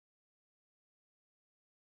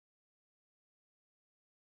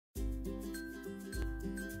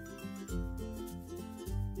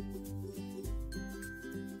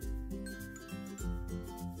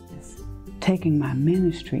taking my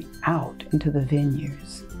ministry out into the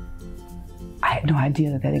vineyards. I had no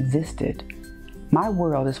idea that that existed. My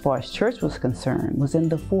world, as far as church was concerned, was in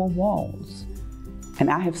the four walls. And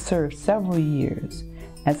I have served several years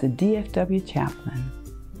as a DFW chaplain,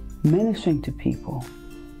 ministering to people,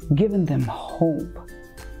 giving them hope,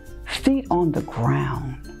 feet on the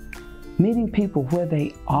ground, meeting people where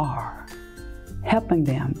they are, helping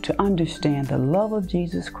them to understand the love of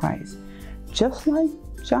Jesus Christ, just like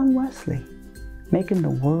John Wesley, making the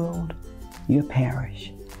world your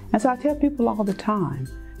parish. And so I tell people all the time,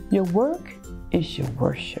 your work is your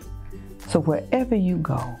worship. So wherever you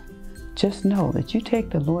go, just know that you take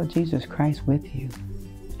the Lord Jesus Christ with you,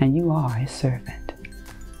 and you are His servant.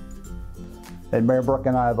 And Mayor Brooke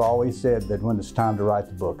and I have always said that when it's time to write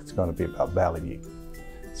the book, it's going to be about Valley View.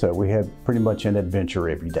 So we have pretty much an adventure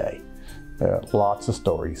every day. Lots of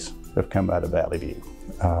stories have come out of Valley View.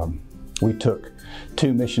 We took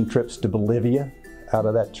 2 mission trips to Bolivia out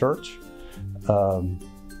of that church,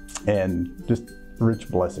 and just rich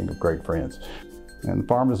blessing of great friends. And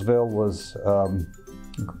Farmersville was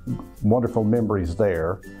wonderful memories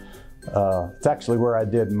there. It's actually where I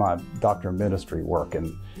did my doctor of ministry work,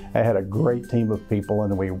 and I had a great team of people,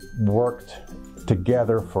 and we worked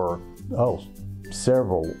together for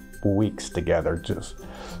several weeks together, just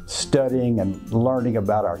studying and learning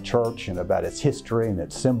about our church and about its history and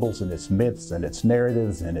its symbols and its myths and its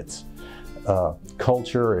narratives and its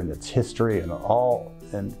culture and its history and all.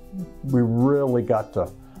 And we really got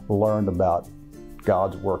to learn about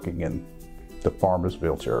God's working in the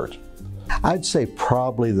Farmersville Church. I'd say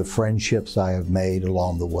probably the friendships I have made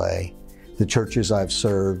along the way, the churches I've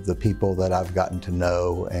served, the people that I've gotten to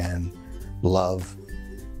know and love,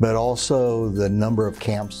 but also the number of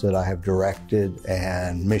camps that I have directed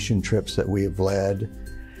and mission trips that we have led.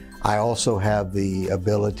 I also have the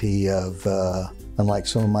ability of, unlike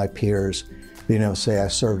some of my peers, say I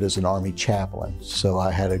served as an Army chaplain, so I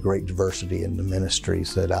had a great diversity in the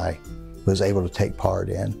ministries that I was able to take part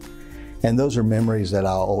in. And those are memories that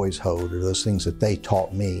I'll always hold, or those things that they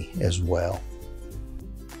taught me as well.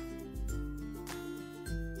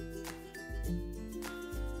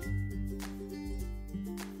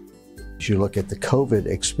 As you look at the COVID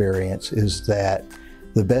experience, is that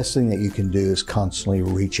the best thing that you can do is constantly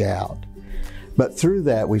reach out. But through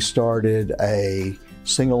that, we started a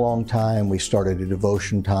sing-along time, we started a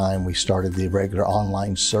devotion time, we started the regular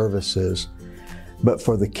online services. But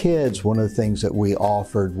for the kids, one of the things that we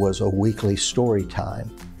offered was a weekly story time.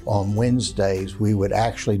 On Wednesdays, we would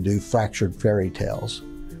actually do fractured fairy tales.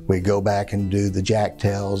 We'd go back and do the Jack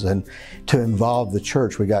Tales, and to involve the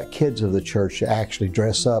church, we got kids of the church to actually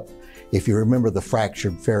dress up. If you remember the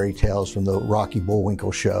fractured fairy tales from the Rocky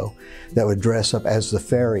Bullwinkle show, that would dress up as the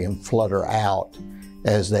fairy and flutter out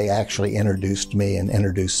as they actually introduced me and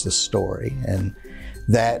introduced the story. And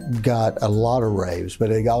that got a lot of raves,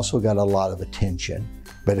 but it also got a lot of attention.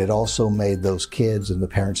 But it also made those kids and the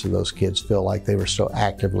parents of those kids feel like they were so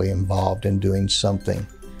actively involved in doing something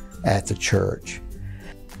at the church.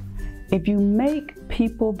 If you make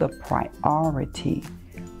people the priority,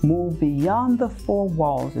 move beyond the four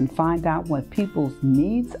walls and find out what people's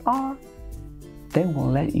needs are, they will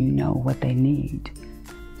let you know what they need.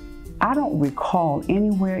 I don't recall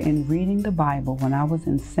anywhere in reading the Bible when I was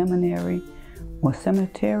in seminary or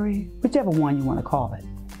cemetery, whichever one you want to call it,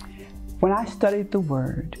 when I studied the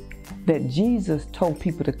Word, that Jesus told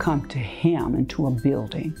people to come to Him into a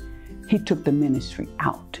building. He took the ministry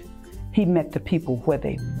out. He met the people where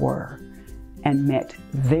they were and met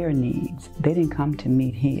their needs. They didn't come to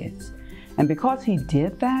meet His. And because He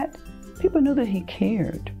did that, people knew that He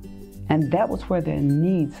cared. And that was where their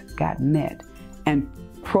needs got met. And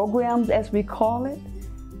programs, as we call it,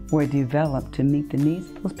 were developed to meet the needs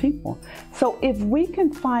of those people. So if we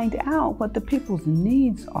can find out what the people's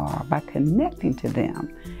needs are by connecting to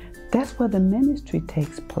them, that's where the ministry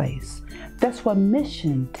takes place. That's where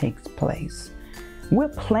mission takes place. We're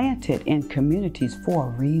planted in communities for a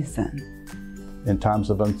reason. In times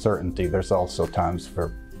of uncertainty, there's also times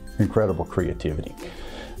for incredible creativity,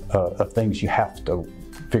 of things you have to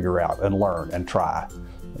figure out and learn and try.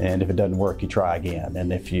 And if it doesn't work, you try again.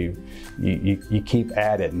 And if you keep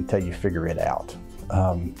at it until you figure it out.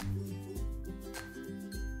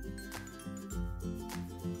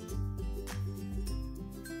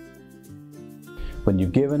 When you're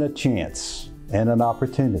given a chance and an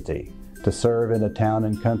opportunity to serve in a town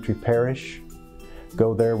and country parish,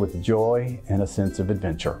 go there with joy and a sense of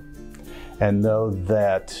adventure. And know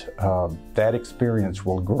that that experience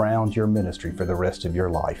will ground your ministry for the rest of your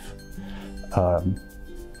life.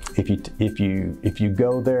 If you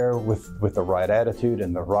go there with the right attitude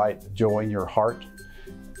and the right joy in your heart,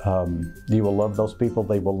 You will love those people.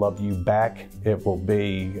 They will love you back. It will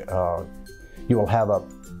be, you will have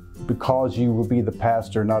because you will be the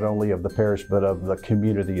pastor not only of the parish but of the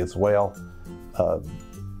community as well.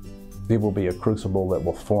 It will be a crucible that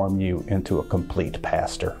will form you into a complete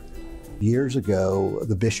pastor. Years ago,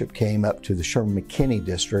 the bishop came up to the Sherman-McKinney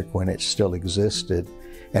district when it still existed,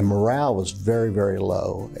 and morale was very, very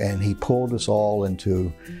low. And he pulled us all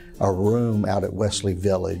into a room out at Wesley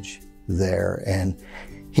Village there, and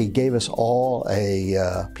he gave us all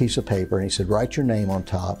a piece of paper, and he said, write your name on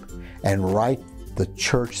top and write the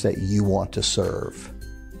church that you want to serve.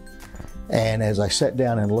 And as I sat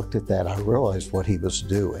down and looked at that, I realized what he was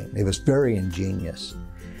doing. It was very ingenious,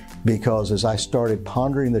 because as I started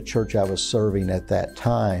pondering the church I was serving at that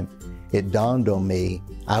time, it dawned on me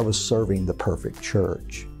I was serving the perfect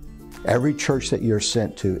church. Every church that you're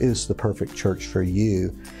sent to is the perfect church for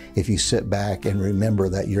you if you sit back and remember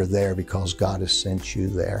that you're there because God has sent you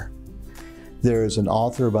there. There is an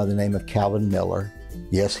author by the name of Calvin Miller.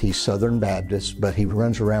 Yes, he's Southern Baptist, but he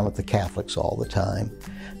runs around with the Catholics all the time.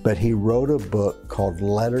 But he wrote a book called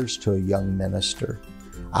Letters to a Young Minister.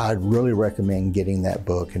 I'd really recommend getting that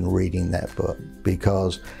book and reading that book,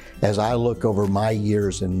 because as I look over my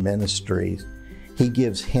years in ministry, he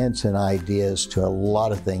gives hints and ideas to a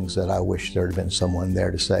lot of things that I wish there had been someone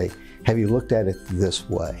there to say, have you looked at it this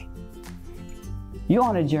way? You're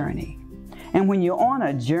on a journey. And when you're on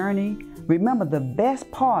a journey, remember the best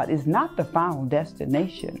part is not the final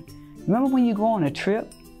destination. Remember when you go on a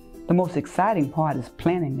trip, the most exciting part is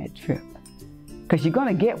planning that trip, because you're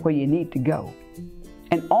going to get where you need to go.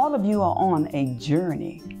 And all of you are on a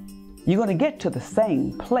journey. You're going to get to the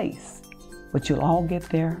same place, but you'll all get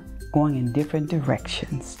there going in different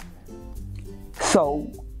directions.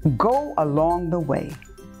 So go along the way.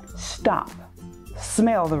 Stop.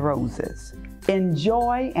 Smell the roses.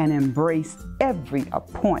 Enjoy and embrace every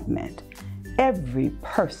appointment, every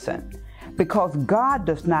person, because God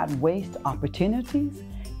does not waste opportunities.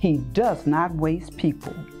 He does not waste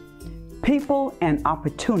people. People and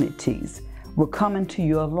opportunities will come into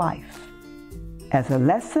your life as a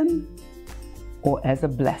lesson or as a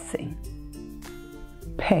blessing.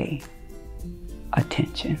 Pay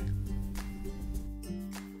attention.